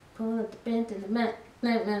I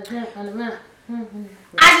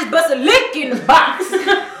just bust a lick in the box.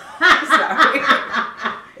 Sorry.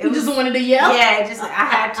 You just wanted to yell? Yeah, I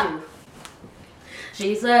had to.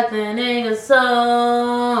 She said the nigga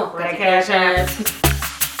so. With a cash app.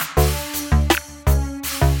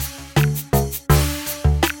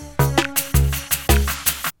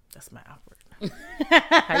 That's my awkward.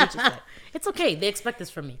 How you just said? It's okay. They expect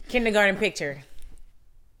this from me. Kindergarten picture.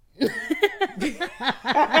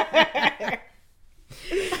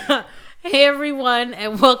 Hey everyone,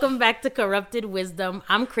 and welcome back to Corrupted Wisdom.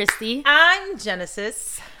 I'm Christy. I'm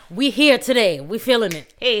Genesis. We here today. We feeling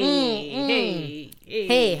it. Hey.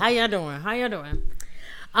 Hey, how y'all doing?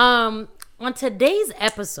 On today's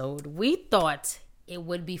episode, we thought it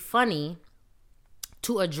would be funny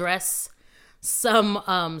to address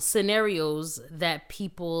some scenarios that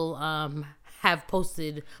people have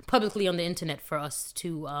posted publicly on the internet for us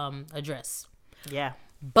to address. Yeah.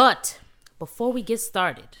 But before we get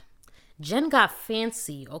started, Jen got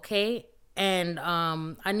fancy, okay? And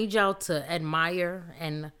I need y'all to admire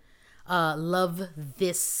and love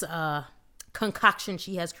this concoction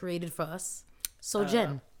she has created for us. So,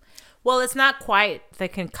 Jen. Well, it's not quite the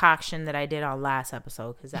concoction that I did on last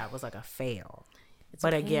episode because that was like a fail.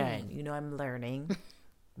 But again, I'm learning,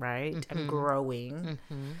 right? Mm-hmm. I'm growing.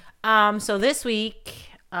 Mm-hmm. So this week,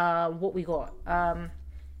 what we got?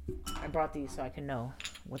 I brought these so I can know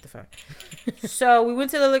what the fuck. So we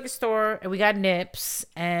went to the liquor store and we got nips,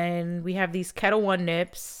 and we have these Kettle One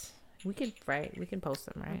nips. We can post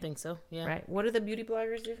them, right? I think so. Yeah. Right. What do the beauty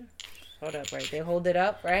bloggers do? Hold up, right? They hold it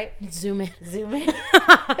up, right? Zoom in.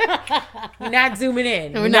 We're not zooming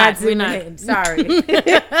in. We're not zooming in. Sorry.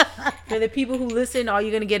 For the people who listen, all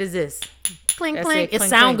you're gonna get is this. Clink, That's clink. It clink,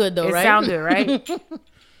 sound clink. good though, right? It sound good, right?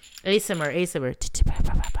 ASMR.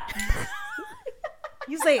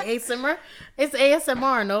 You say ASMR? It's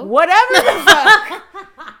ASMR, no? Whatever the fuck.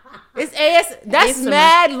 It's That's ASMR.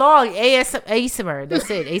 mad long. ASMR. That's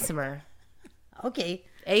it. ASMR. Okay.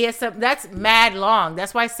 ASMR. That's mad long.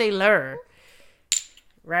 That's why I say lur.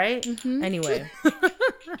 Right? Mm-hmm. Anyway.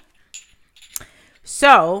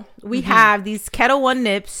 So we have these Kettle One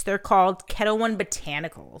nips. They're called Kettle One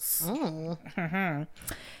Botanicals. Oh. Mm-hmm.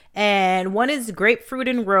 And one is grapefruit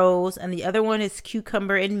and rose, and the other one is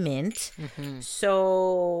cucumber and mint. Mm-hmm.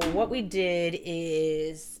 So what we did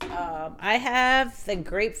is I have the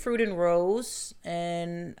grapefruit and rose,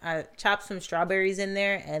 and I chopped some strawberries in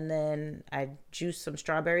there, and then I juiced some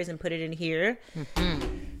strawberries and put it in here.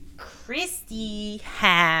 Mm-hmm. Christy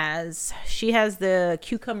has the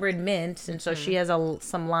cucumber and mint, and so she has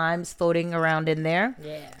some limes floating around in there.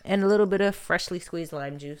 Yeah. And a little bit of freshly squeezed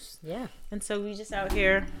lime juice. Yeah. And so we just out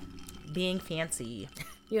here being fancy.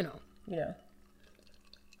 You know.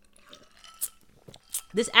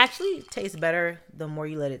 This actually tastes better the more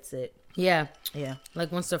you let it sit. Yeah. Yeah.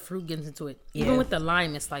 Like once the fruit gets into it. Yeah. Even with the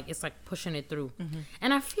lime, it's like pushing it through. Mm-hmm.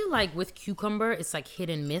 And I feel like with cucumber, it's like hit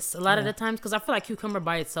and miss a lot of the times. Because I feel like cucumber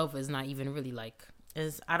by itself is not even really like...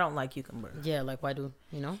 I don't like cucumber. Yeah, like why do,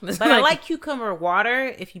 But I like cucumber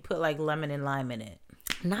water if you put like lemon and lime in it.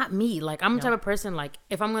 Not me. Like I'm the type of person, like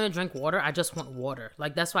if I'm going to drink water, I just want water.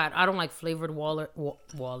 Like that's why I don't like flavored water.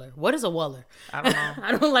 What is a waller? I don't know.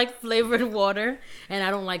 I don't like flavored water, and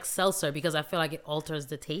I don't like seltzer because I feel like it alters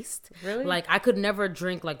the taste. Really? Like I could never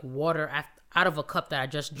drink like water out of a cup that I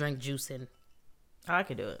just drank juice in. Oh, I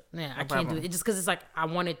could do it. Yeah, I can't do it. It's just because it's like I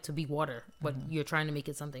want it to be water, but you're trying to make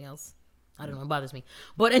it something else. I don't know. It bothers me.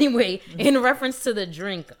 But anyway, in reference to the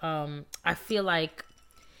drink, I feel like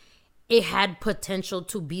it had potential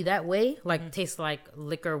to be that way. Like taste like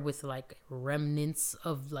liquor with like remnants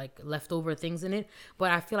of like leftover things in it.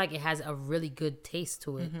 But I feel like it has a really good taste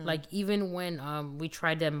to it. Like even when we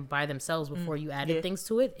tried them by themselves before you added things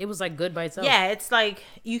to it, it was like good by itself. Yeah, it's like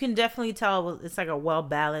you can definitely tell it's like a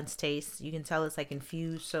well-balanced taste. You can tell it's like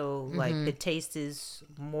infused. So like the taste is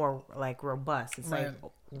more like robust. It's like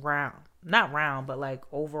round. Not round, but like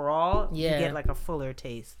overall, you get like a fuller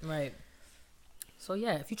taste. Right. So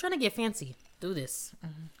yeah, if you're trying to get fancy, do this.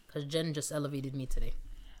 Because Jen just elevated me today.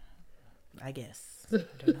 I guess. I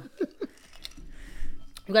don't know.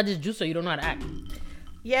 You got this juicer, you don't know how to act.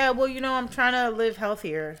 Yeah, well, I'm trying to live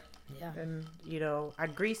healthier. Yeah. And, I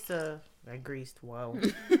greased, whoa.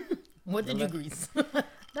 What did you grease?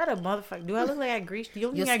 Not a motherfucker. Do I look like I greased? The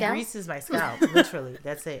only Your thing scalp? I grease is my scalp. Literally.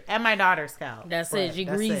 That's it. And my daughter's scalp. That's it. She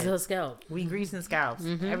greased her scalp. We grease and scalps.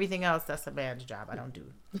 Everything else, that's a man's job. I don't do.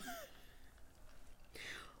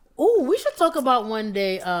 Oh, we should talk about one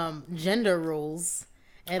day gender roles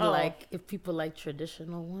and like if people like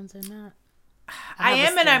traditional ones or not. I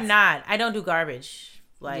am and I'm not. I don't do garbage.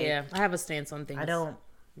 Like yeah, I have a stance on things. I don't.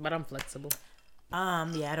 But I'm flexible.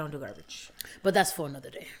 Yeah, I don't do garbage. But that's for another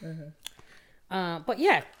day. But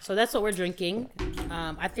yeah, so that's what we're drinking.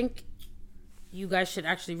 I think you guys should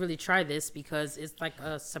actually really try this because it's like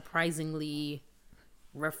a surprisingly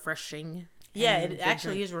refreshing. Yeah, it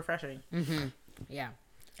actually is refreshing. Yeah.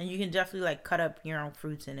 And you can definitely like cut up your own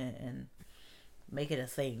fruits in it and make it a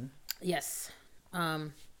thing. Yes.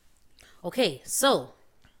 Okay, so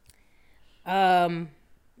Jen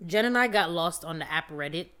and I got lost on the app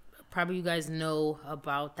Reddit. Probably you guys know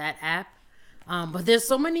about that app. But there's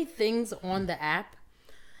so many things on the app.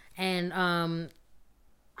 And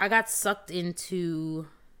I got sucked into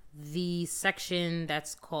the section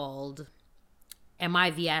that's called Am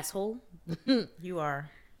I the Asshole? You are.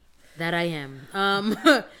 That I am.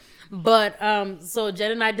 But so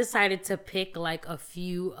Jen and I decided to pick like a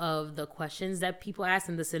few of the questions that people asked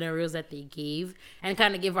and the scenarios that they gave and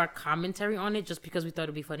kind of give our commentary on it just because we thought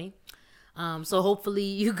it'd be funny. So hopefully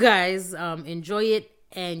you guys enjoy it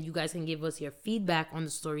and you guys can give us your feedback on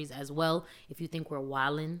the stories as well. If you think we're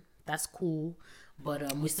wildin', that's cool.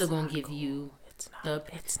 But we're still gonna give you It's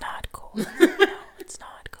not cool. No, it's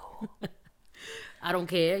not cool. I don't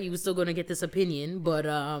care. You were still gonna get this opinion, but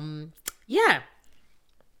yeah.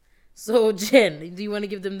 So Jen, do you want to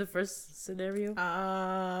give them the first scenario?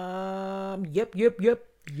 Yep.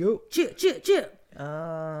 Cheer.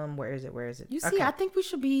 Where is it? You see, Okay. I think we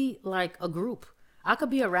should be like a group. I could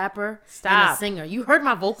be a rapper and a Stop. singer. You heard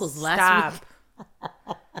my vocals last week.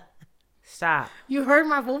 Stop. You heard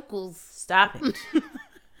my vocals. Stop it.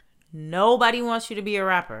 Nobody wants you to be a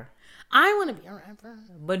rapper. I want to be a rapper.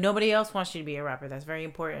 But nobody else wants you to be a rapper. That's very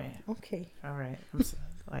important. Okay. All right.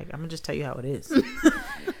 I'm gonna just tell you how it is.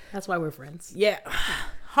 That's why we're friends. Yeah.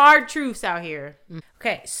 Hard truths out here.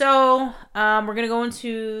 Okay, so we're gonna go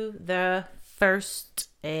into the first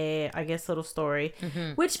I guess little story.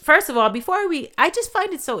 Which first of all, I just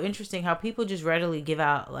find it so interesting how people just readily give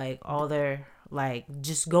out like all their like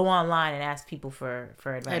just go online and ask people for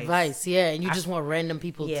advice. Yeah, and you just want random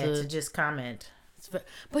people to just comment.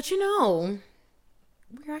 But you know,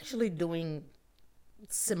 we're actually doing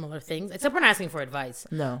similar things, except we're not asking for advice.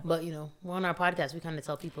 No. But you know, we're on our podcast, we kind of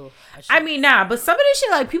tell people. I mean, nah, but some of this shit,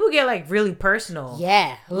 like, people get, like, really personal.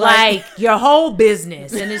 Yeah. Like your whole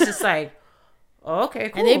business. And it's just like, oh, okay,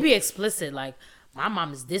 cool. And they be explicit, like, my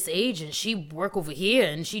mom is this age and she work over here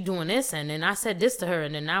and she doing this. And then I said this to her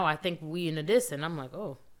and then now I think we into this. And I'm like,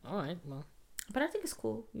 oh, all right, well. But I think it's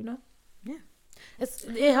cool, you know? Yeah.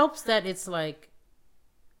 It helps that it's, like,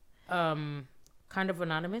 kind of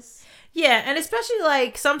anonymous. Yeah, and especially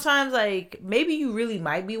like sometimes like maybe you really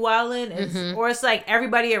might be wilding, and or it's like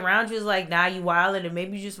everybody around you is like, nah, you wilding, and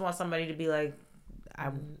maybe you just want somebody to be like,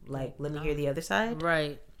 I'm like, let me hear the other side.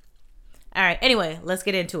 Right. All right. Anyway, let's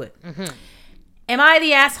get into it. Am I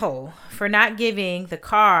the asshole for not giving the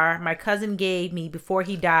car my cousin gave me before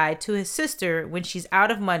he died to his sister when she's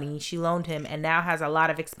out of money she loaned him and now has a lot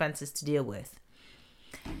of expenses to deal with?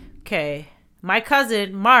 Okay. My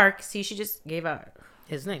cousin, Mark, see, she just gave out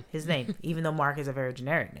his name, even though Mark is a very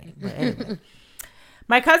generic name. But anyway.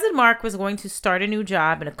 My cousin Mark was going to start a new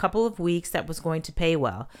job in a couple of weeks that was going to pay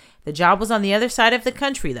well. The job was on the other side of the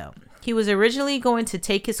country, though. He was originally going to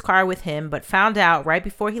take his car with him, but found out right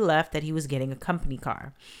before he left that he was getting a company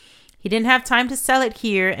car. He didn't have time to sell it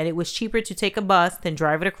here, and it was cheaper to take a bus than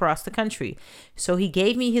drive it across the country. So he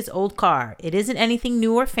gave me his old car. It isn't anything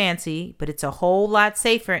new or fancy, but it's a whole lot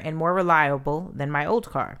safer and more reliable than my old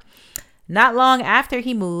car. Not long after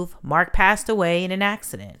he moved, Mark passed away in an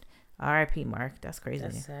accident. R.I.P. Mark. That's crazy.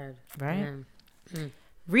 That's sad. Right?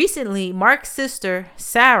 Recently, Mark's sister,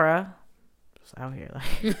 Sarah, was out here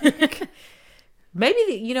like...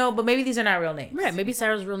 Maybe, you know, but maybe these are not real names. Right. Maybe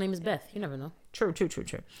Sarah's real name is Beth. You never know. True.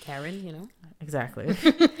 Karen, you know. Exactly.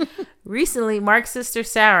 Recently, Mark's sister,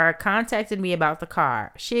 Sarah, contacted me about the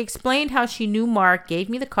car. She explained how she knew Mark gave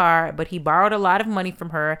me the car, but he borrowed a lot of money from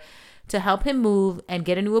her to help him move and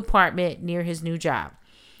get a new apartment near his new job.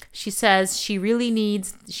 She says she really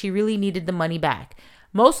needed the money back,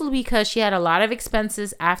 mostly because she had a lot of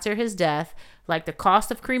expenses after his death, like the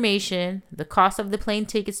cost of cremation, the cost of the plane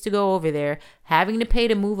tickets to go over there, having to pay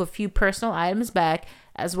to move a few personal items back,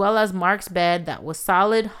 as well as Mark's bed that was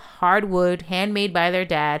solid hardwood, handmade by their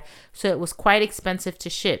dad, so it was quite expensive to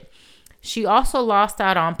ship. She also lost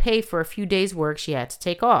out on pay for a few days' work she had to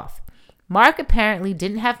take off. Mark apparently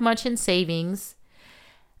didn't have much in savings,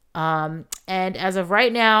 and as of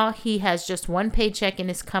right now, he has just one paycheck in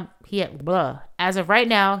his As of right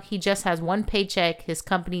now, he just has one paycheck his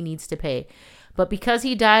company needs to pay. But because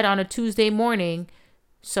he died on a Tuesday morning,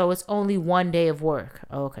 so it's only one day of work.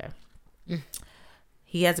 Oh, okay.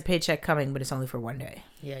 He has a paycheck coming, but it's only for one day.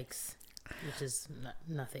 Yikes. Which is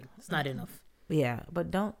nothing. It's not enough. Yeah, but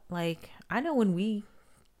don't like. I know when we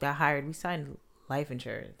got hired, we signed life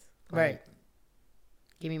insurance. Like, Right.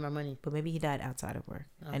 Give me my money. But maybe he died outside of work.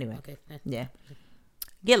 Anyway. Okay. Yeah.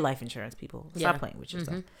 Get life insurance, people. Stop playing with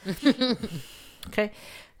yourself. Okay.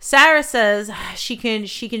 Sarah says she can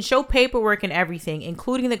show paperwork and everything,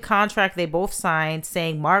 including the contract they both signed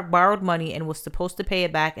saying Mark borrowed money and was supposed to pay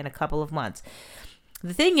it back in a couple of months.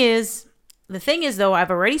 The thing is though, I've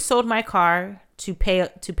already sold my car to pay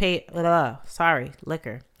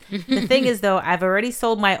liquor. The thing is though, I've already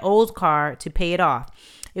sold my old car to pay it off.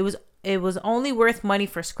 It was only worth money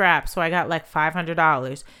for scrap, so I got like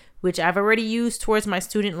 $500, which I've already used towards my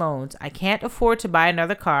student loans. I can't afford to buy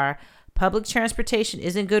another car. Public transportation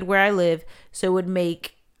isn't good where I live, so it would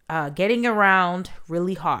make getting around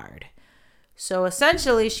really hard. So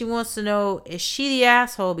essentially, she wants to know, is she the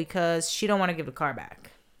asshole because she don't want to give the car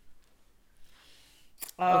back?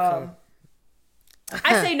 Okay.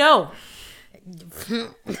 I say no. It's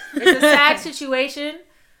a sad situation,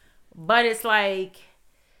 but it's like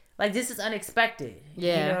this is unexpected.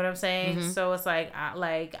 Yeah. You know what I'm saying? So it's like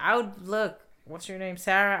I would look. What's your name,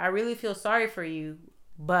 Sarah? I really feel sorry for you,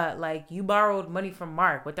 but like you borrowed money from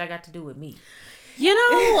Mark. What that got to do with me? You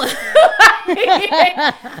know,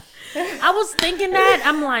 I was thinking that.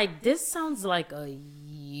 I'm like, this sounds like a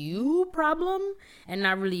you problem and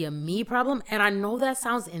not really a me problem. And I know that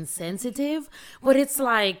sounds insensitive, but it's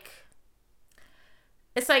like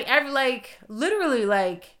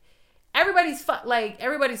literally everybody's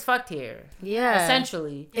fucked here. Yeah.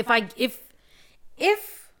 Essentially. If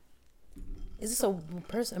is this a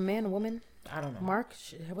person, a man, a woman? I don't know. Mark,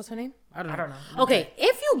 what's her name? I don't know. know. Okay,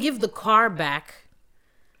 if you give the car back,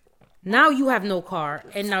 now you have no car,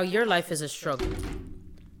 and now your life is a struggle.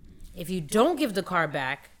 If you don't give the car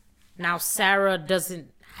back, now Sarah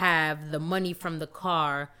doesn't have the money from the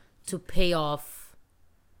car to pay off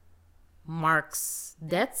Mark's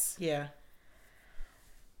debts. Yeah.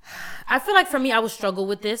 I feel like for me, I would struggle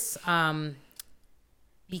with this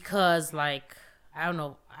because, like, I don't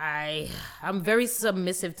know, I'm very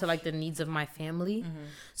submissive to like the needs of my family.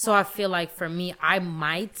 So I feel like for me, I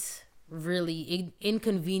might really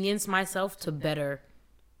inconvenience myself to better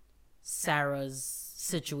Sarah's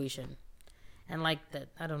situation. And like that,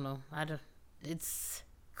 I don't know. It's.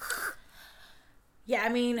 Yeah, I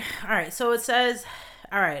mean, all right. So it says,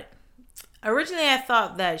 all right. Originally, I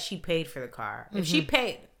thought that she paid for the car. If she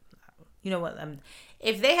paid, you know what?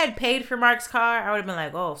 If they had paid for Mark's car, I would have been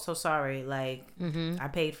like, oh, so sorry. Like, I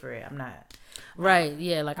paid for it. I'm not. Right.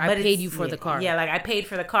 Yeah. Like, I paid you for the car. Yeah. Like, I paid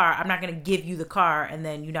for the car. I'm not going to give you the car and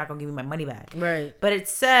then you're not going to give me my money back. Right. But it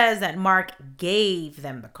says that Mark gave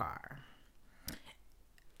them the car.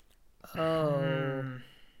 Oh.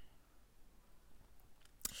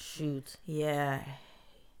 Shoot. Yeah.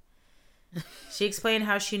 She explained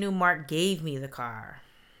how she knew Mark gave me the car.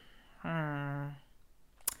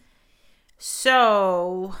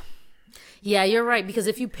 So, yeah, you're right, because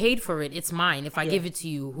if you paid for it, it's mine. If I give it to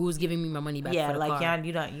you, who's giving me my money back for the car?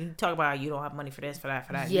 Yeah, you talk about you don't have money for this, for that,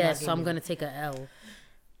 for that. Yeah, so I'm going to take a L.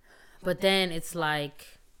 But then it's like,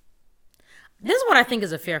 this is what I think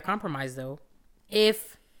is a fair compromise, though.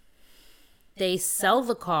 If they sell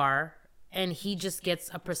the car and he just gets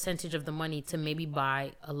a percentage of the money to maybe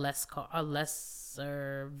buy a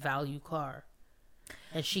lesser value car,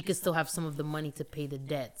 and she could still have some of the money to pay the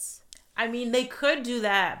debts. I mean, they could do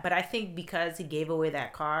that, but I think because he gave away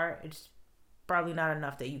that car, it's probably not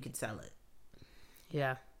enough that you could sell it.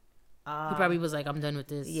 Yeah. He probably was like, I'm done with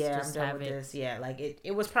this. Yeah, just I'm done with this. Yeah, like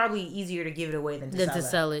it was probably easier to give it away than to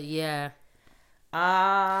sell it. Yeah.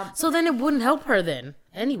 So then it wouldn't help her then,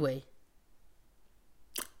 anyway.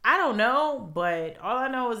 I don't know, but all I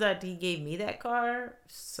know is that he gave me that car,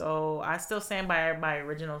 so I still stand by my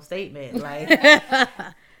original statement. Like,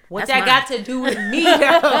 what that got to do with me,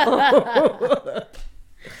 though?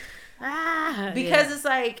 Because it's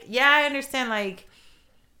like, yeah, I understand. Like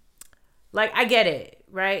I get it,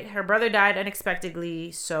 right? Her brother died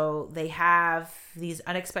unexpectedly, so they have these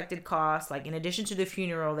unexpected costs. Like, in addition to the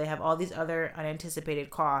funeral, they have all these other unanticipated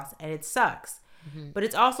costs, and it sucks. But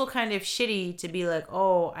it's also kind of shitty to be like,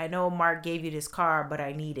 oh, I know Mark gave you this car, but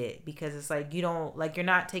I need it. Because it's like, you're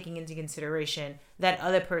not taking into consideration that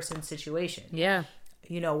other person's situation. Yeah.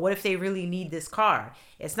 You know, what if they really need this car?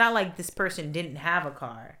 It's not like this person didn't have a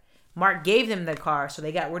car. Mark gave them the car, so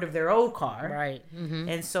they got rid of their old car. Right. Mm-hmm.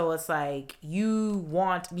 And so it's like, you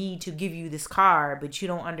want me to give you this car, but you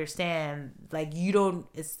don't understand. Like,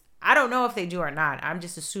 I don't know if they do or not. I'm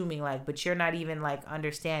just assuming, like, but you're not even, like,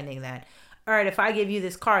 understanding that, all right, if I give you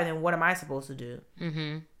this car, then what am I supposed to do?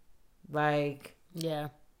 Mm-hmm. Like, yeah.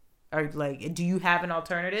 Or, like, do you have an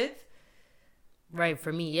alternative? Right,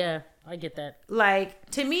 for me, yeah. I get that. Like,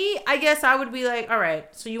 to me, I guess I would be like, all right,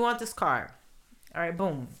 so you want this car. All right,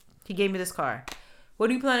 boom. He gave me this car. What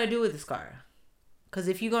do you plan to do with this car? Because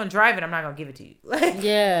if you're going to drive it, I'm not going to give it to you.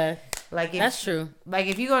 Yeah. Like, That's true. Like,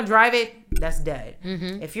 if you're going to drive it, that's dead.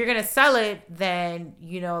 Mm-hmm. If you're going to sell it, then,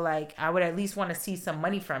 like, I would at least want to see some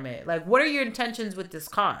money from it. Like, what are your intentions with this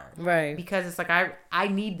car? Right. Because it's like, I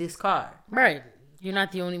need this car. Right. You're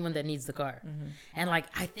not the only one that needs the car. Mm-hmm. And, like,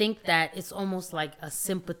 I think that it's almost like a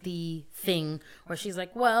sympathy thing where she's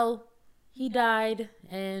like, well, he died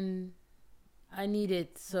and I need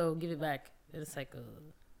it, so give it back. It's like,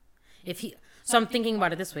 so I'm thinking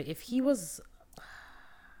about it this way. If he was...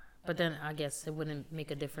 But then I guess it wouldn't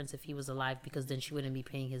make a difference if he was alive because then she wouldn't be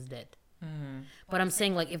paying his debt. Mm-hmm. But I'm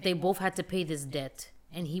saying, like, if they both had to pay this debt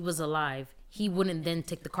and he was alive, he wouldn't then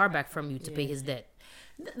take the car back from you to pay his debt.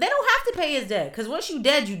 They don't have to pay his debt because once you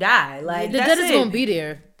dead, you die. Like, the debt is going to be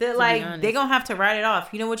there. They're like, they're going to have to write it off.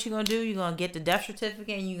 You know what you're going to do? You're going to get the death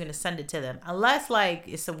certificate and you're going to send it to them. Unless, like,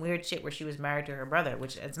 it's some weird shit where she was married to her brother,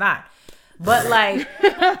 which it's not. But,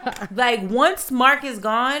 like, once Mark is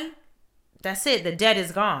gone... That's it. The debt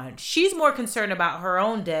is gone. She's more concerned about her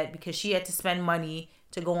own debt because she had to spend money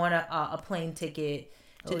to go on a plane ticket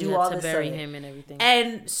to do all this. To bury him and everything.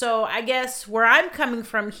 And so I guess where I'm coming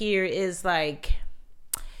from here is like,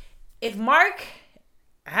 if Mark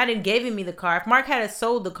hadn't given me the car, if Mark had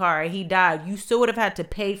sold the car and he died, you still would have had to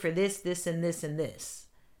pay for this, this, and this, and this.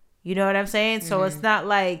 You know what I'm saying? So it's not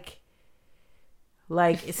like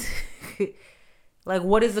it's... Like,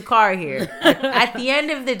 what is the car here? At the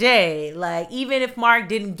end of the day, like, even if Mark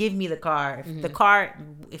didn't give me the car,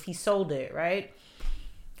 if he sold it, right?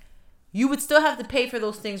 You would still have to pay for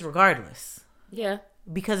those things regardless. Yeah.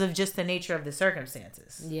 Because of just the nature of the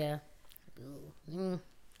circumstances. Yeah.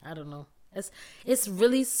 I don't know. It's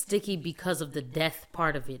really sticky because of the death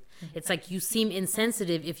part of it. It's like you seem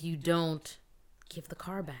insensitive if you don't give the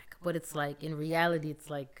car back. But it's like, in reality,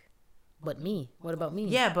 it's like... But me? What about me?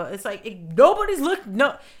 Yeah, but it's like nobody's looking.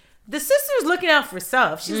 No, the sister's looking out for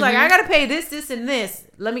self. She's like, I gotta pay this, this, and this.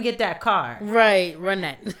 Let me get that car. Right, run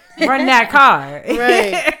that car.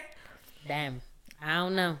 Right. Damn, I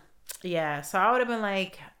don't know. Yeah, so I would have been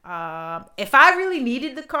like, if I really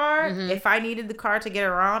needed the car, if I needed the car to get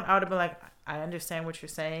around, I would have been like, I understand what you're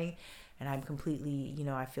saying, and I'm completely,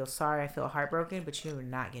 I feel sorry, I feel heartbroken, but you're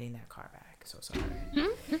not getting that car back. So sorry.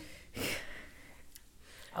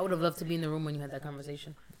 I would have loved to be in the room when you had that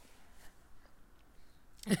conversation.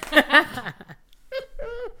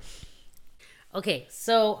 Okay,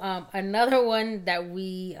 so another one that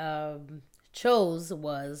we chose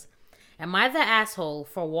was, am I the asshole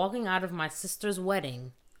for walking out of my sister's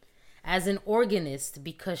wedding as an organist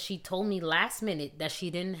because she told me last minute that she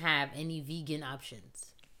didn't have any vegan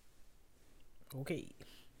options? Okay.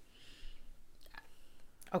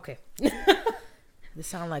 This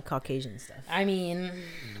sound like Caucasian stuff. I mean,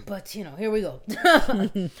 but here we go.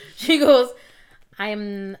 She goes,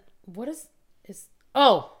 they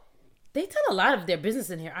tell a lot of their business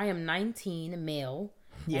in here. I am 19, male,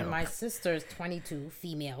 and my sister's 22,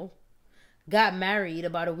 female. Got married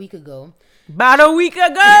about a week ago.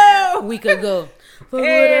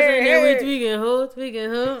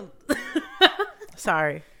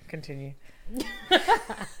 Sorry, continue.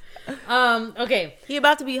 Okay. He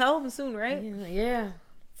about to be home soon, right? Yeah.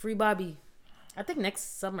 Free Bobby. I think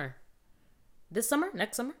next summer. This summer?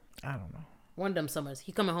 Next summer? I don't know. One of them summers.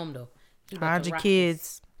 He coming home though. Hide your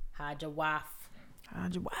kids. Hide your wife.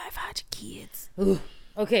 Hide your wife. Hide your kids. Ooh.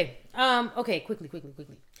 Okay. Okay. Quickly.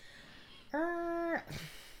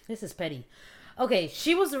 This is petty. Okay.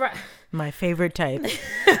 She was right. My favorite type.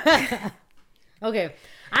 Okay.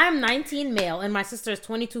 I am 19 male and my sister is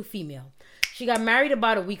 22 female. She got married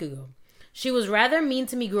about a week ago. She was rather mean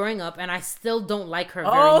to me growing up, and I still don't like her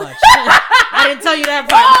very much. I didn't tell you that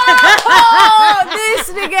part. This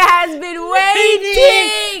nigga has been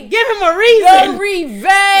waiting. Give him a reason.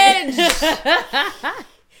 Revenge.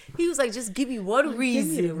 He was like, just give me one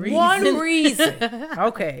reason. One reason.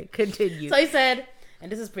 Okay, continue. So he said,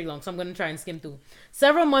 and this is pretty long, so I'm going to try and skim through.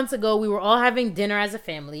 Several months ago, we were all having dinner as a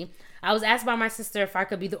family. I was asked by my sister if I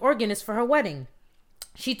could be the organist for her wedding.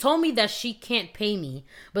 She told me that she can't pay me,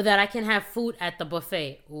 but that I can have food at the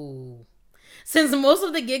buffet. Ooh. Since most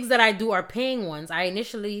of the gigs that I do are paying ones, I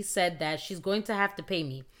initially said that she's going to have to pay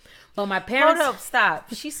me. But my parents... Hold up,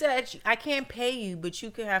 stop. She said, I can't pay you, but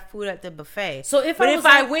you can have food at the buffet. So if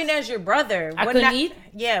I win as your brother... I couldn't eat?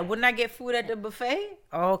 Yeah, wouldn't I get food at the buffet?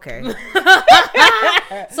 Oh, okay.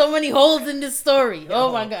 So many holes in this story.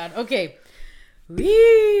 Oh my God. Okay.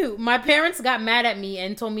 Woo! My parents got mad at me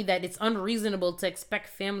and told me that it's unreasonable to expect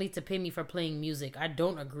family to pay me for playing music. I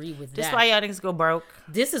don't agree with that. This why y'all niggas go broke.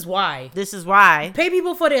 This is why. This is why. Pay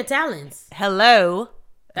people for their talents. Hello.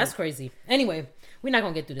 That's crazy. Anyway, we're not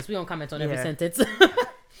going to get through this. We don't comment on every sentence.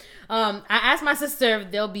 I asked my sister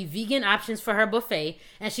if there'll be vegan options for her buffet,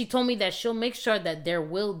 and she told me that she'll make sure that there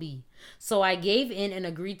will be. So I gave in and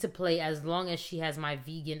agreed to play as long as she has my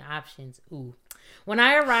vegan options. Ooh. When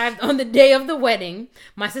I arrived on the day of the wedding,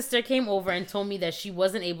 my sister came over and told me that she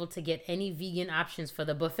wasn't able to get any vegan options for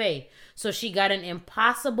the buffet. So she got an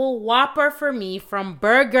Impossible Whopper for me from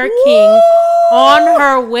Burger King on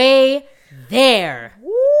her way there.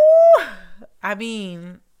 Woo! I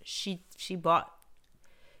mean, she bought...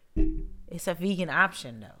 It's a vegan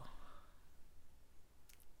option, though.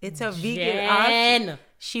 It's a vegan option.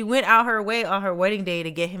 She went out her way on her wedding day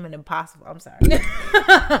to get him an Impossible. I'm sorry.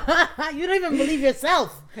 You don't even believe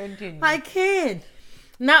yourself. Continue. I can't.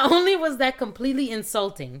 Not only was that completely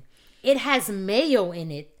insulting, it has mayo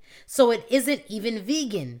in it, so it isn't even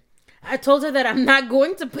vegan. I told her that I'm not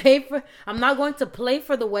going to play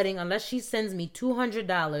for the wedding unless she sends me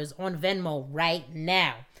 $200 on Venmo right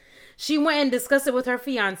now. She went and discussed it with her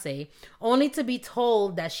fiance, only to be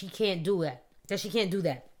told that she can't do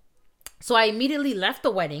that. So I immediately left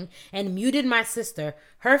the wedding and muted my sister,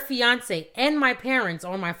 her fiance, and my parents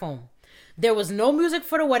on my phone. There was no music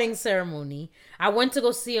for the wedding ceremony. I went to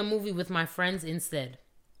go see a movie with my friends instead.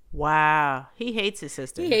 Wow. He hates his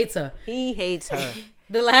sister. He hates her. He hates her.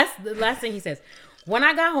 The last thing he says. When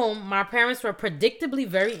I got home, my parents were predictably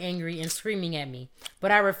very angry and screaming at me,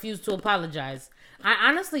 but I refused to apologize. I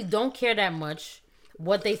honestly don't care that much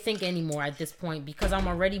what they think anymore at this point because I'm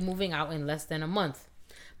already moving out in less than a month.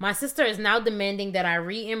 My sister is now demanding that I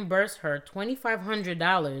reimburse her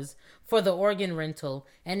 $2,500 for the organ rental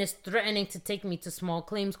and is threatening to take me to small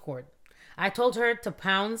claims court. I told her to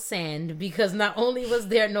pound sand because not only was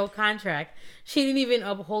there no contract, she didn't even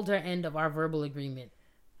uphold her end of our verbal agreement.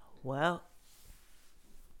 Well,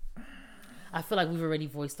 I feel like we've already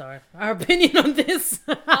voiced our opinion on this.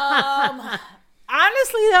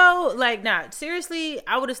 Honestly, though, like, seriously,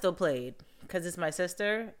 I would have still played because it's my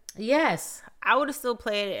sister. Yes. I would have still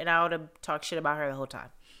played and I would have talked shit about her the whole time.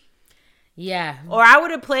 Yeah. Or I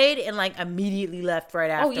would have played and, like, immediately left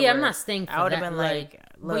right after. Oh, yeah, I'm not staying for that. I would have been like,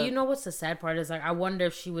 look. But you know what's the sad part is, like, I wonder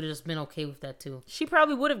if she would have just been okay with that, too. She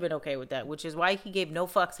probably would have been okay with that, which is why he gave no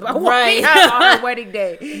fucks about walking out on her wedding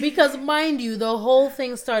day. Because, mind you, the whole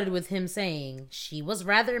thing started with him saying, she was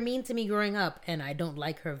rather mean to me growing up, and I don't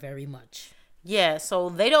like her very much. Yeah, so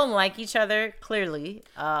they don't like each other, clearly.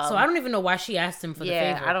 So I don't even know why she asked him for the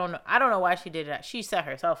favor. Yeah, I don't know why she did that. She set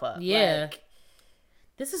herself up. Yeah.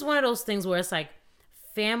 This is one of those things where it's like,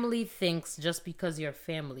 family thinks just because you're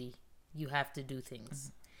family, you have to do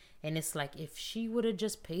things. And it's like, if she would have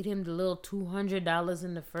just paid him the little $200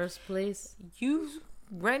 in the first place. You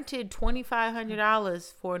rented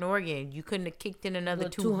 $2,500 for an organ. You couldn't have kicked in another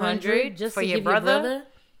 $200 just for your brother?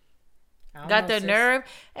 Got the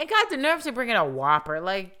nerve to bring in a Whopper.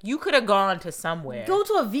 Like, you could have gone to somewhere. Go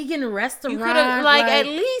to a vegan restaurant. You could have, like, at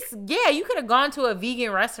least, you could have gone to a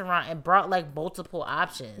vegan restaurant and brought, like, multiple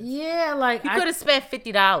options. Yeah, like, you could have spent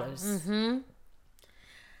 $50. Mm-hmm.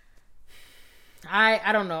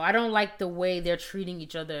 I don't know. I don't like the way they're treating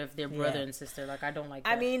each other if they're brother and sister. Like, I don't like that.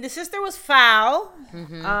 I mean, the sister was foul.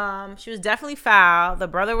 Mm-hmm. She was definitely foul. The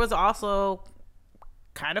brother was also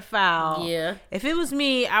kind of foul. Yeah. If it was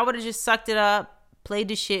me, I would have just sucked it up, played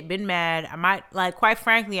the shit, been mad. I might, like, quite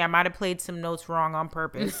frankly, I might have played some notes wrong on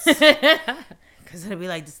purpose. Because it'd be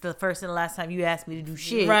like, this is the first and the last time you asked me to do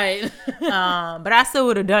shit. Right. But I still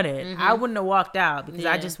would have done it. Mm-hmm. I wouldn't have walked out because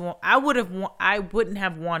I wouldn't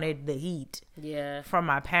have wanted the heat from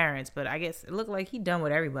my parents. But I guess it looked like he done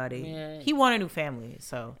with everybody. Yeah. He wanted a new family,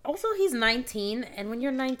 so. Also, he's 19. And when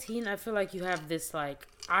you're 19, I feel like you have this, like,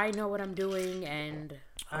 I know what I'm doing and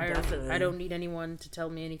I don't need anyone to tell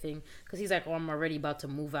me anything. Because he's like, I'm already about to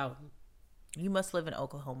move out. You must live in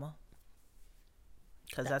Oklahoma.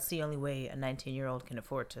 Because that's the only way a 19-year-old can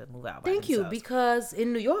afford to move out by themselves. Thank you, because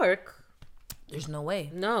in New York, there's no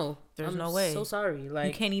way. No. There's no way. So sorry. Like,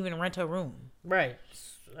 you can't even rent a room. Right.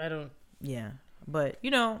 I don't. Yeah. But,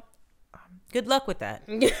 good luck with that.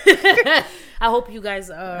 I hope you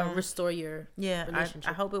guys restore your relationship.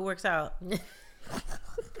 I hope it works out.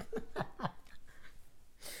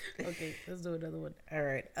 Okay, let's do another one. All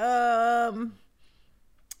right.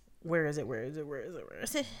 Where is it?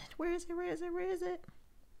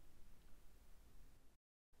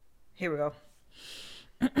 Here we go.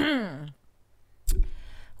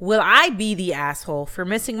 Will I be the asshole for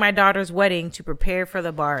missing my daughter's wedding to prepare for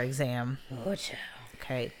the bar exam? Oh, child.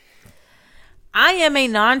 Okay. I am a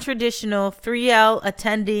non-traditional 3L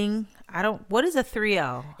attending. What is a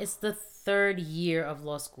 3L? It's the third year of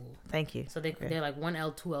law school. Thank you. So they're like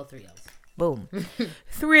 1L, 2L, 3Ls. Boom.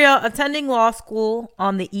 3L attending law school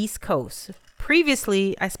on the East Coast.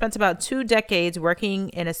 Previously, I spent about 2 decades working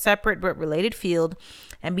in a separate but related field,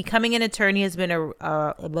 and becoming an attorney has been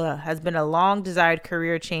a long desired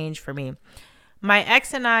career change for me. My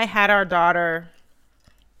ex and I had our daughter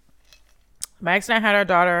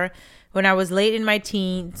when I was late in my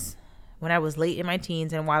teens.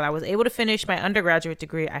 And while I was able to finish my undergraduate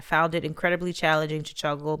degree, I found it incredibly challenging to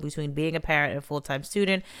juggle between being a parent and a full-time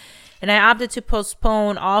student. And I opted to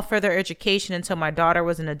postpone all further education until my daughter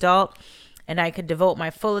was an adult and I could devote my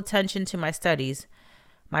full attention to my studies.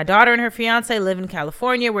 My daughter and her fiance live in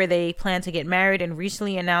California, where they plan to get married, and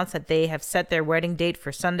recently announced that they have set their wedding date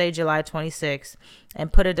for Sunday, July 26th,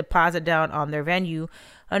 and put a deposit down on their venue.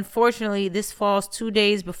 Unfortunately, this falls 2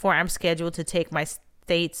 days before I'm scheduled to take my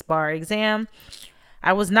state's bar exam.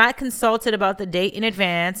 I was not consulted about the date in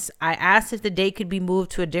advance. I asked if the date could be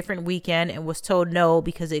moved to a different weekend and was told no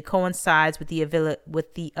because it coincides with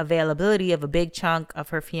the availability of a big chunk of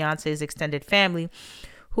her fiance's extended family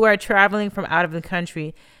who are traveling from out of the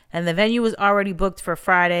country, and the venue was already booked for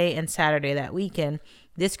Friday and Saturday that weekend.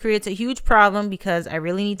 This creates a huge problem because I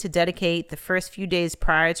really need to dedicate the first few days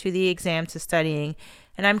prior to the exam to studying,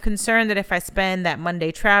 and I'm concerned that if I spend that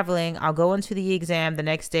Monday traveling, I'll go into the exam the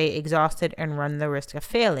next day exhausted and run the risk of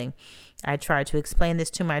failing. I tried to explain this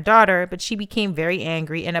to my daughter, but she became very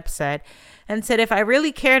angry and upset and said if I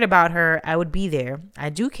really cared about her, I would be there. I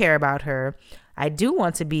do care about her. I do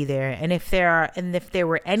want to be there, and if there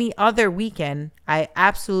were any other weekend, I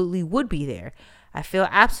absolutely would be there. I feel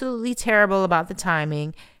absolutely terrible about the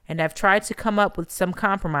timing, and I've tried to come up with some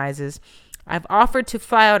compromises. I've offered to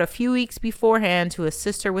fly out a few weeks beforehand to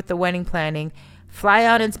assist her with the wedding planning, fly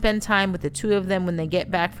out and spend time with the two of them when they get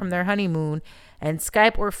back from their honeymoon, and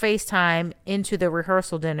Skype or FaceTime into the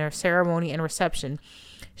rehearsal dinner, ceremony, and reception.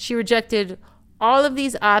 She rejected all of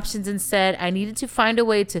these options and said I needed to find a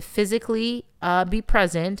way to physically be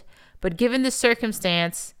present, but given the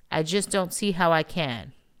circumstance, I just don't see how I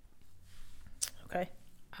can. Okay.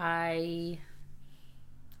 I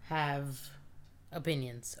have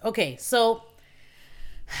opinions. Okay, so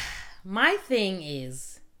my thing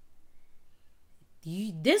is,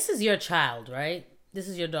 this is your child, right? This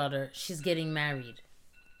is your daughter. She's getting married.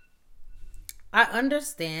 I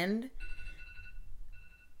understand.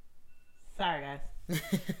 Sorry, guys.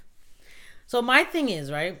 So my thing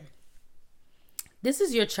is, right? This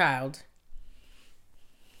is your child.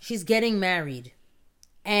 She's getting married.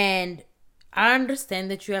 And I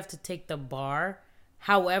understand that you have to take the bar.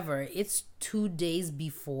 However, it's 2 days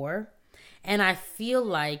before. And I feel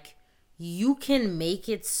like you can make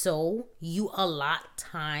it so you allot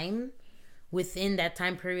time within that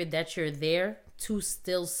time period that you're there to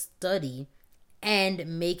still study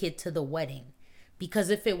and make it to the wedding.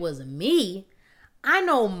 Because if it was me, I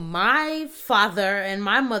know my father and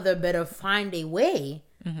my mother better find a way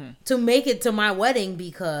to make it to my wedding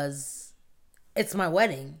because it's my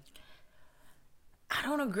wedding. I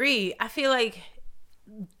don't agree. I feel like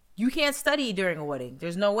you can't study during a wedding.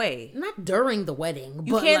 There's no way. Not during the wedding.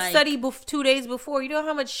 You can't study 2 days before. You know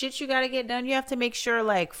how much shit you got to get done? You have to make sure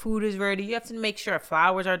like food is ready. You have to make sure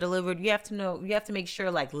flowers are delivered. You have to make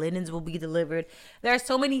sure like linens will be delivered. There are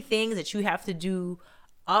so many things that you have to do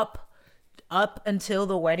up until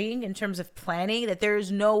the wedding in terms of planning that there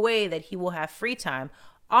is no way that he will have free time.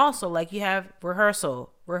 Also, like you have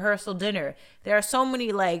rehearsal dinner. There are so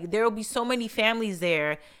many, like there will be so many families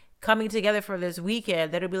there coming together for this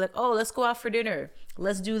weekend that'll be like, oh, let's go out for dinner.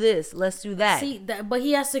 Let's do this. Let's do that. See, but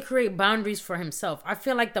he has to create boundaries for himself. I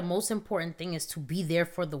feel like the most important thing is to be there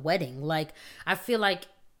for the wedding. Like, I feel like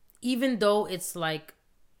even though it's like,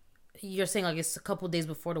 you're saying like it's a couple days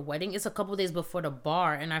before the wedding, it's a couple days before the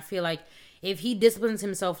bar. And I feel like if he disciplines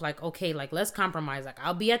himself, like, okay, like let's compromise. Like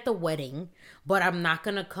I'll be at the wedding, but I'm not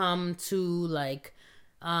going to come to like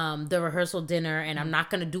the rehearsal dinner, and I'm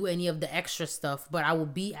not going to do any of the extra stuff, but I will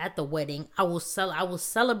be at the wedding. I will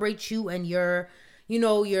celebrate you and your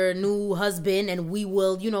new husband, and we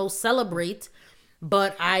will, celebrate.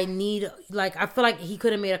 But I feel like he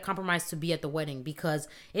could have made a compromise to be at the wedding because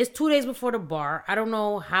it's 2 days before the bar. I don't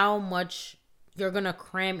know how much you're going to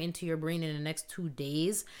cram into your brain in the next 2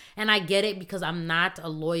 days. And I get it because I'm not a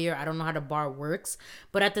lawyer. I don't know how the bar works.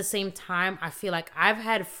 But at the same time, I feel like I've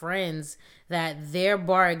had friends that their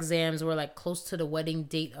bar exams were like close to the wedding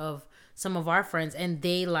date of some of our friends. And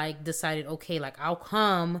they like decided, okay, like I'll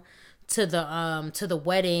come to the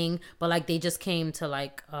wedding, but like they just came to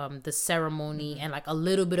like the ceremony and like a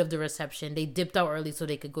little bit of the reception. They dipped out early so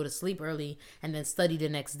they could go to sleep early and then study the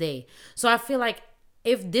next day. So I feel like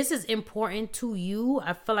if this is important to you,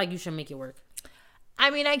 I feel like you should make it work. I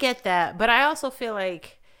mean, I get that, but I also feel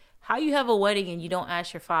like how you have a wedding and you don't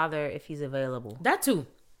ask your father if he's available. That too.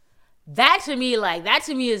 That to me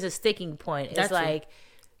is a sticking point. It's like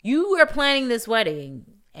you were planning this wedding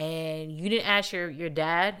and you didn't ask your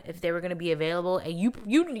dad if they were going to be available, and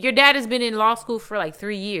your dad has been in law school for like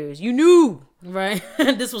 3 years. You knew, right?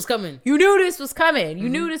 This was coming. You knew this was coming. You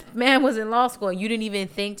knew this man was in law school, and you didn't even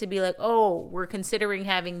think to be like, oh, we're considering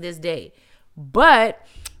having this date. But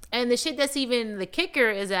and the shit that's even the kicker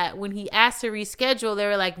is that when he asked to reschedule, they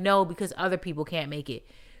were like, no, because other people can't make it.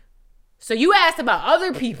 So you asked about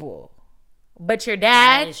other people, but your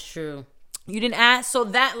dad, that is true. You didn't ask. So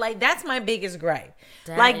that's my biggest gripe.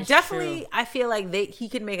 That definitely, true. I feel like he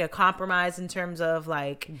could make a compromise in terms of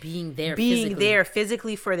like being there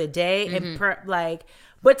physically for the day. And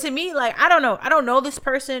but to me, like, I don't know this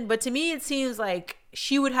person, but to me, it seems like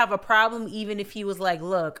she would have a problem even if he was like,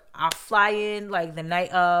 look, I'll fly in like the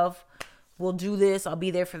night of, we'll do this, I'll be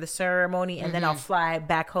there for the ceremony, and then I'll fly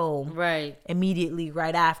back home immediately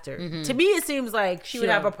right after. To me, it seems like she would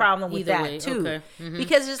have a problem with that too. Okay.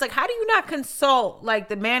 Because it's like, how do you not consult like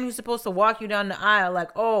the man who's supposed to walk you down the aisle, like,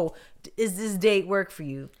 oh, is this date work for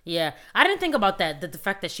you? Yeah, I didn't think about that, the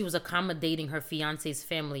fact that she was accommodating her fiance's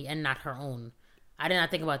family and not her own. I did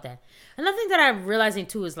not think about that. Another thing that I'm realizing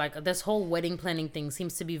too is like this whole wedding planning thing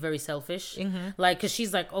seems to be very selfish. Like, cause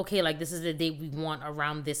she's like, okay, like this is the date we want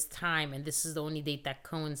around this time, and this is the only date that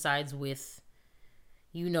coincides with,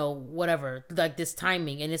 you know, whatever, like this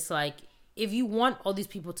timing. And it's like, if you want all these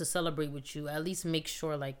people to celebrate with you, at least make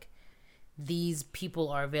sure like these people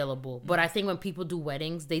are available. But I think when people do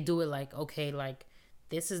weddings, they do it like, okay, like,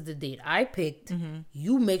 this is the date I picked.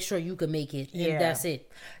 You make sure you can make it, and that's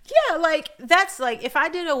it. Yeah, like that's like if I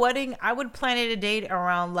did a wedding, I would plan it a date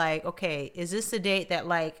around like, okay, is this a date that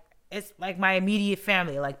like it's like my immediate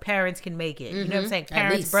family, like parents can make it. You know what I'm saying?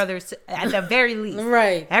 Parents, brothers, at the very least.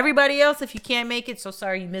 Right. Everybody else, if you can't make it, so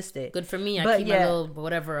sorry you missed it. Good for me. I keep my little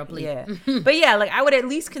whatever up late. Yeah. But yeah, like I would at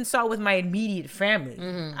least consult with my immediate family.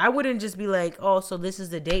 I wouldn't just be like, oh, so this is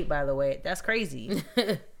the date, by the way. That's crazy.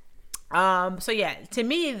 So yeah, to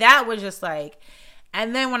me that was just like,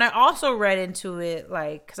 and then when I also read into it,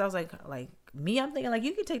 like, cause I was like me, I'm thinking like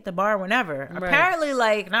you can take the bar whenever. Right. Apparently,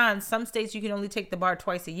 like, in some states you can only take the bar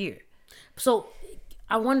twice a year. So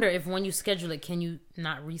I wonder if when you schedule it, can you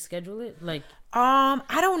not reschedule it? Like, I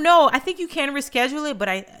don't know. I think you can reschedule it,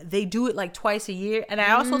 but they do it like twice a year, and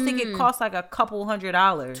I also think it costs like a couple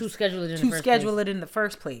 $100 to schedule it in the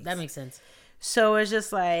first place. That makes sense. So it's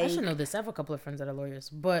just like, I should know this. I have a couple of friends that are lawyers,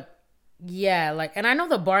 but. Yeah, like, and I know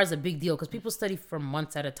the bar is a big deal because people study for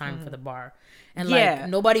months at a time for the bar. And, like,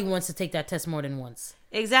 nobody wants to take that test more than once.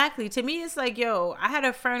 Exactly. To me, it's like, yo, I had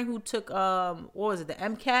a friend who took, what was it, the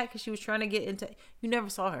MCAT, because she was trying to get into, you never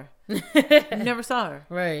saw her. You never saw her.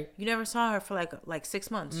 Right. You never saw her for, like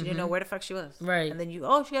 6 months. You didn't know where the fuck she was. Right. And then she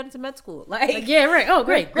got into med school. Like yeah, right. Oh,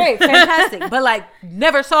 great. Great. Fantastic. But, like,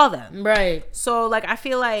 never saw them. Right. So, like, I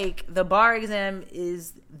feel like the bar exam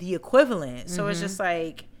is the equivalent. So, it's just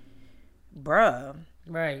like, bruh.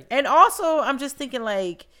 Right. And also I'm just thinking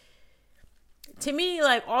like, to me,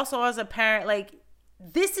 like, also as a parent, like,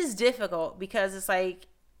 this is difficult because it's like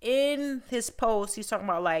in his post he's talking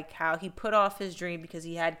about like how he put off his dream because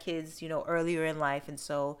he had kids, you know, earlier in life, and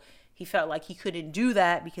so he felt like he couldn't do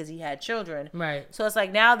that because he had children. Right. So it's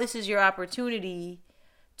like now this is your opportunity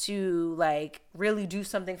to like really do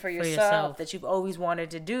something for yourself that you've always wanted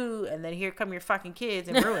to do, and then here come your fucking kids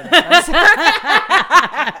and ruin it.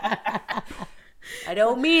 I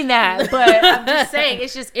don't mean that, but I'm just saying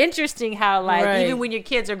it's just interesting how like even when your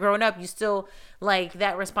kids are grown up, you still like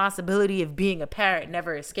that responsibility of being a parent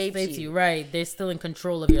never escapes you. Right. They're still in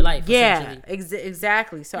control of your life. Yeah,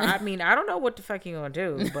 exactly. So I mean, I don't know what the fuck you're gonna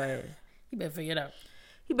do, but you better figure it out.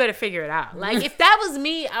 You better figure it out. Like if that was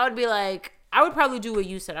me, I would be like, I would probably do what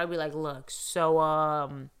you said. I'd be like, look, so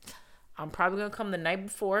I'm probably gonna come the night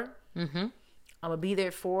before. I'm gonna be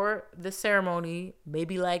there for the ceremony,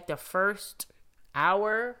 maybe like the first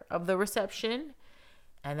hour of the reception,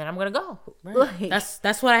 and then I'm gonna go. Right. Like,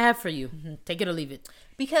 that's what I have for you. Take it or leave it.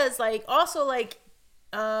 Because like also like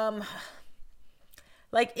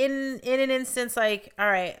like in an instance, like, all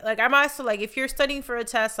right, like I'm also like, if you're studying for a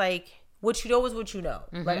test, like what you know is what you know.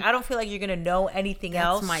 Like I don't feel like you're gonna know anything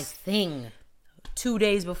else. That's my thing. 2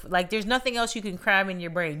 days before, like there's nothing else you can cram in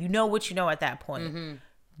your brain. You know what you know at that point.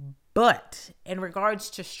 But in regards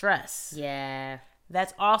to stress,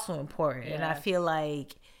 that's also important. And I feel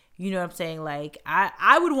like You know what I'm saying? Like,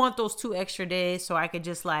 I would want those 2 extra days so I could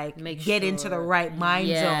just like get into the right mind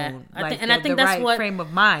zone. Like, I think that's right what frame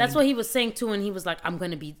of mind. That's what he was saying too, and he was like, I'm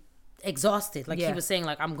gonna be exhausted. Like he was saying,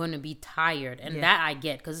 like, I'm gonna be tired, and that I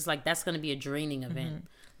get, because it's like that's gonna be a draining event.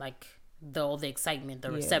 Like all the excitement,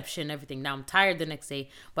 the reception, everything. Now I'm tired the next day,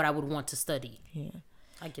 but I would want to study. Yeah,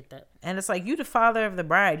 I get that. And it's like, you the father of the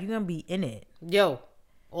bride, you're gonna be in it. Yo,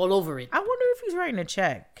 all over it. I wonder if he's writing a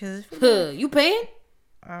check, because you paying?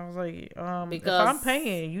 I was like, because if I'm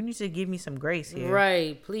paying, you need to give me some grace here,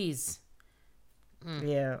 right? Please.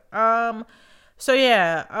 Yeah. So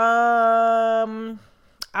yeah. I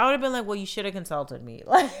would have been like, well, you should have consulted me.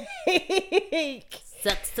 Like,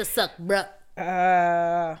 sucks to suck, bruh.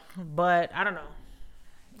 But I don't know.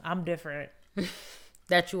 I'm different.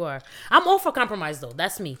 That you are. I'm all for compromise though.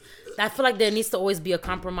 That's me. I feel like there needs to always be a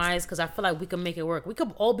compromise, because I feel like we can make it work. We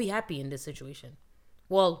could all be happy in this situation.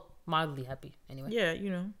 Well, mildly happy anyway. Yeah,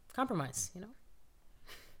 you know. Compromise, you know.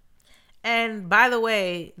 And by the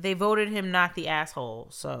way, they voted him not the asshole,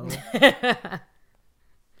 so I'm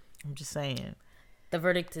just saying. The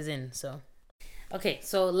verdict is in, so. Okay,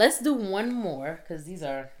 so let's do one more, because these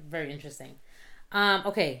are very interesting.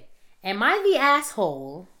 Okay. Am I the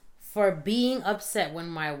asshole for being upset when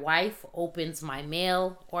my wife opens my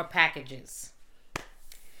mail or packages?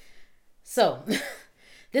 So,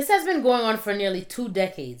 this has been going on for nearly 2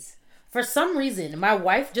 decades. For some reason, my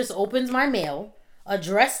wife just opens my mail,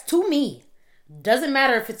 addressed to me. Doesn't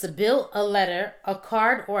matter if it's a bill, a letter, a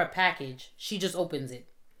card, or a package. She just opens it.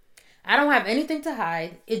 I don't have anything to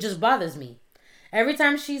hide. It just bothers me. Every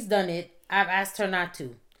time she's done it, I've asked her not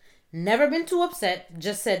to. Never been too upset.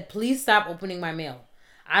 Just said, please stop opening my mail.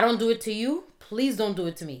 I don't do it to you. Please don't do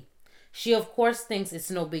it to me. She, of course, thinks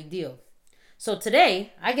it's no big deal. So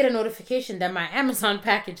today, I get a notification that my Amazon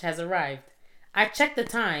package has arrived. I check the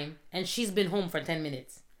time, and she's been home for 10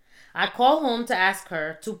 minutes. I call home to ask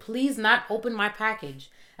her to please not open my package,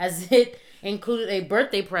 as it included a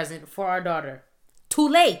birthday present for our daughter. Too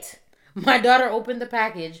late. My daughter opened the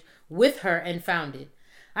package with her and found it.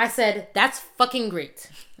 I said, that's fucking great.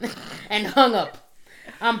 And hung up.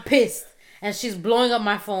 I'm pissed. And she's blowing up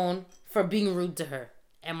my phone for being rude to her.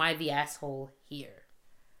 Am I the asshole here?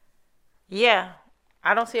 Yeah.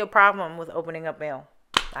 I don't see a problem with opening up mail.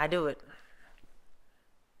 I do it.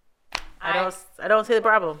 I don't see the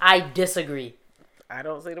problem. I disagree. I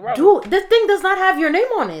don't see the problem. Dude, this thing does not have your name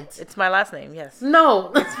on it. It's my last name, yes.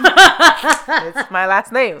 No. It's my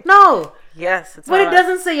last name. No. Yes, it's but it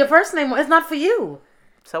doesn't say your first name. It's not for you.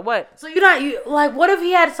 So what? So like, what if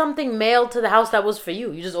he had something mailed to the house that was for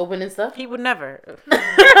you? You just opening stuff? He would never.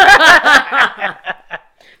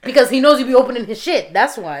 Because he knows you be opening his shit.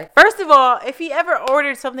 That's why. First of all, if he ever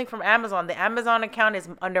ordered something from Amazon, the Amazon account is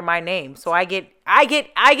under my name. So I get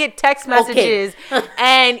text messages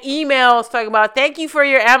and emails talking about, thank you for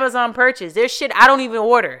your Amazon purchase. There's shit I don't even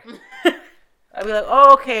order. I'd be like,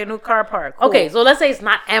 oh, okay, new car park. Cool. Okay, so let's say it's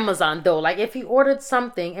not Amazon, though. Like, if he ordered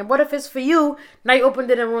something, and what if it's for you, now you opened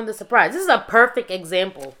it and ruined the surprise? This is a perfect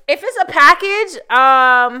example. If it's a package,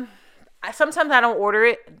 sometimes I don't order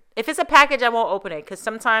it. If it's a package, I won't open it. Because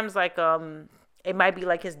sometimes, like, it might be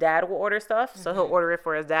like his dad will order stuff. So he'll order it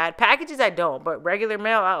for his dad. Packages, I don't. But regular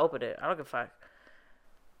mail, I'll open it. I don't give a fuck.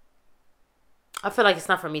 I feel like it's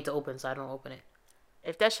not for me to open, so I don't open it.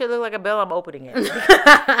 If that shit look like a bill, I'm opening it.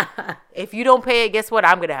 If you don't pay it, guess what?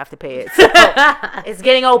 I'm going to have to pay it. So it's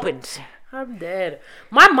getting opened. I'm dead.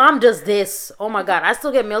 My mom does this. Oh, my God. I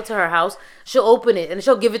still get mail to her house. She'll open it, and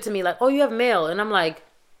she'll give it to me like, oh, you have mail. And I'm like,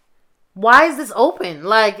 why is this open?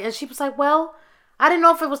 Like, and she was like, well, I didn't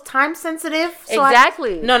know if it was time sensitive. So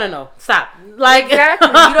exactly. No. Stop. Like, exactly.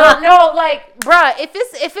 You don't know. Like, bruh,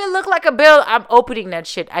 if it look like a bill, I'm opening that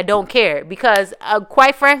shit. I don't care. Because,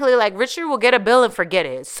 quite frankly, like, Richard will get a bill and forget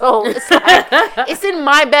it. So, it's like, it's in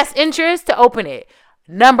my best interest to open it.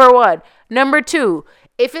 Number 1. Number 2,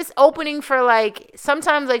 if it's opening for, like,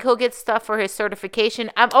 sometimes, like, he'll get stuff for his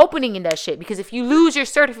certification. I'm opening in that shit. Because if you lose your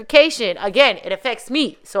certification, again, it affects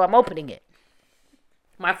me. So, I'm opening it.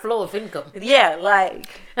 My flow of income. Yeah,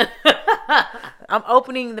 like, I'm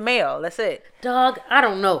opening the mail. That's it. Dog, I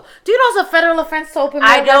don't know. Do you know it's a federal offense to open mail?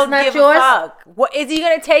 I don't give a fuck. What, is he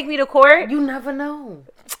going to take me to court? You never know.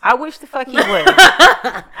 I wish the fuck he would.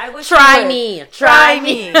 I wish Try me. Try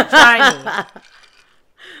me.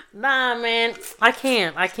 Nah, man. I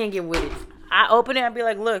can't get with it. I open it, I'd be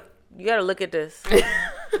like, look, you got to look at this.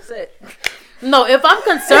 That's it. No, if I'm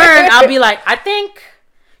concerned, I'll be like, I think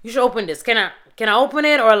you should open this. Can I open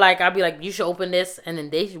it? Or like, I'll be like, you should open this, and then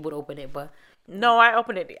they would open it. But no, I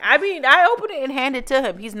open it. I mean, I open it and hand it to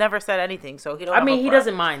him. He's never said anything, so he don't. I mean, he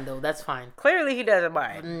doesn't mind though. That's fine. Clearly, he doesn't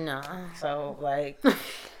mind. No. So like,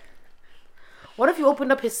 What if you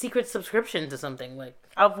opened up his secret subscription to something like?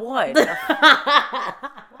 Of what?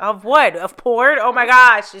 Of what? Of porn? Oh my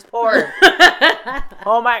gosh, she's porn.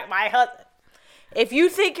 Oh my husband. If you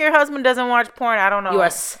think your husband doesn't watch porn, I don't know. You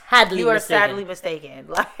are sadly mistaken.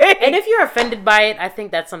 And if you're offended by it, I think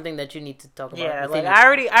that's something that you need to talk about. Yeah, like I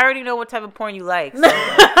already know what type of porn you like. So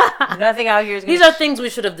nothing out here is gonna These are things we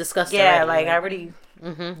should have discussed. Yeah, already, like I already.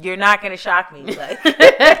 You're not gonna shock me. Like.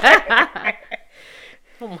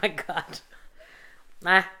 Oh my god.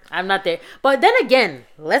 Nah, I'm not there. But then again,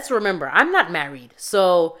 let's remember, I'm not married.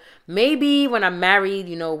 So maybe when I'm married,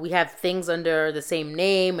 we have things under the same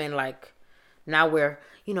name and like now we're,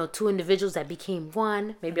 two individuals that became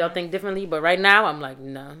one. Maybe I'll think differently. But right now I'm like,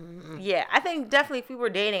 no. Yeah, I think definitely if we were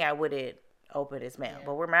dating, I wouldn't open his mail. Yeah.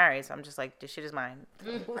 But we're married, so I'm just like, this shit is mine.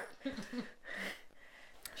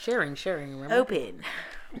 Sharing, remember? Open.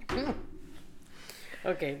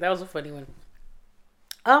 Okay, that was a funny one.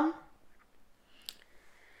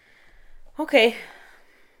 Okay.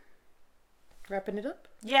 Wrapping it up?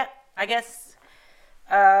 Yeah, I guess.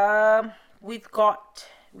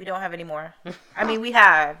 We don't have any more. I mean, we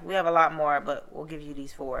have a lot more, but we'll give you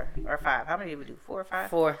these 4 or 5. How many did we do? 4 or 5?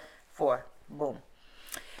 4. 4. Boom.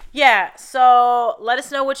 Yeah, so let us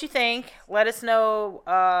know what you think. Let us know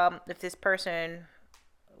if this person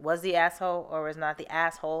was the asshole or was not the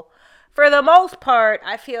asshole. For the most part,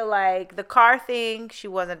 I feel like the car thing, she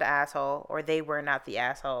wasn't the asshole, or they were not the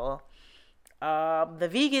asshole. The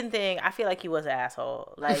vegan thing, I feel like he was an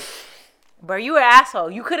asshole. Like, bro, you an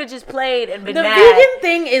asshole. You could have just played and been mad. The vegan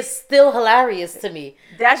thing is still hilarious to me.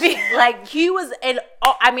 That's like, he was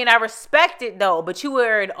I respect it though, but you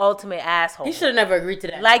were an ultimate asshole. You should have never agreed to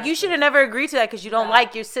that. Like, you should have never agreed to that because you don't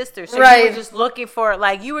like your sister. So right. You were just looking for,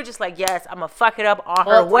 like, you were just like, yes, I'm going to fuck it up on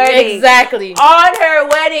her wedding. Exactly. On her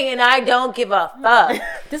wedding, and I don't give a fuck.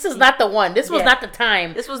 This is not the one. This was not the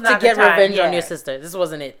time this was not to get the time. revenge on your sister. This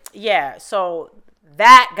wasn't it. Yeah, so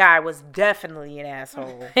that guy was definitely an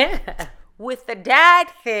asshole. With the dad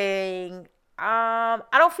thing, I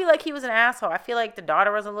don't feel like he was an asshole. I feel like the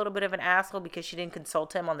daughter was a little bit of an asshole because she didn't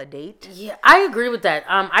consult him on the date. Yeah, I agree with that.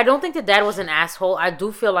 I don't think the dad was an asshole. I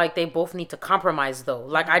do feel like they both need to compromise, though.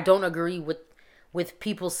 Like, I don't agree with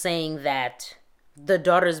people saying that the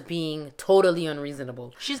daughter's being totally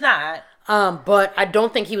unreasonable. She's not. But I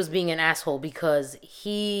don't think he was being an asshole because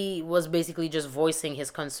he was basically just voicing his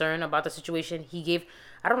concern about the situation.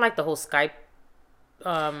 I don't like the whole Skype.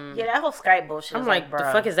 Yeah, that whole Skype bullshit. I'm like, the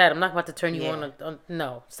fuck is that? I'm not about to turn you on.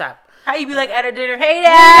 No, stop. How you be like at a dinner? Hey,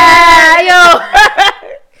 Dad, yo.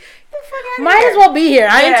 Might as well be here.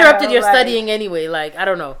 I interrupted your studying anyway. Like, I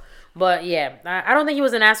don't know. But yeah, I don't think he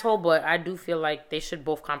was an asshole, but I do feel like they should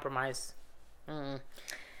both compromise.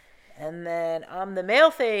 And then the mail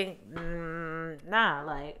thing, nah,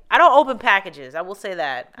 like, I don't open packages. I will say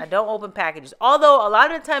that. I don't open packages. Although a lot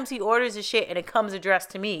of the times he orders his shit and it comes addressed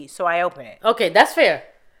to me, so I open it. Okay, that's fair.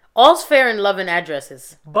 All's fair in love and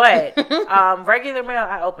addresses. But regular mail,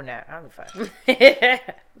 I open that. I'm fine.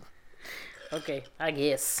 Okay, I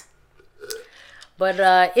guess.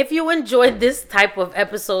 But if you enjoyed this type of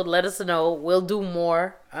episode, let us know. We'll do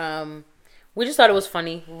more. We just thought it was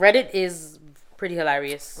funny. Reddit is pretty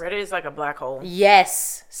hilarious. Reddit is like a black hole.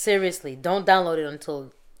 Yes, seriously. Don't download it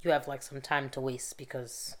until you have like some time to waste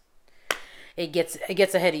because it gets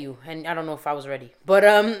ahead of you, and I don't know if I was ready. But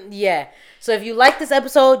yeah. So if you like this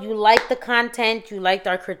episode, you like the content, you liked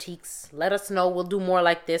our critiques, let us know. We'll do more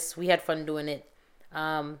like this. We had fun doing it.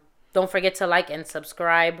 Don't forget to like and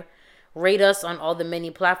subscribe. Rate us on all the many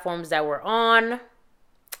platforms that we're on.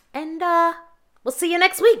 And we'll see you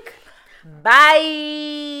next week. Bye.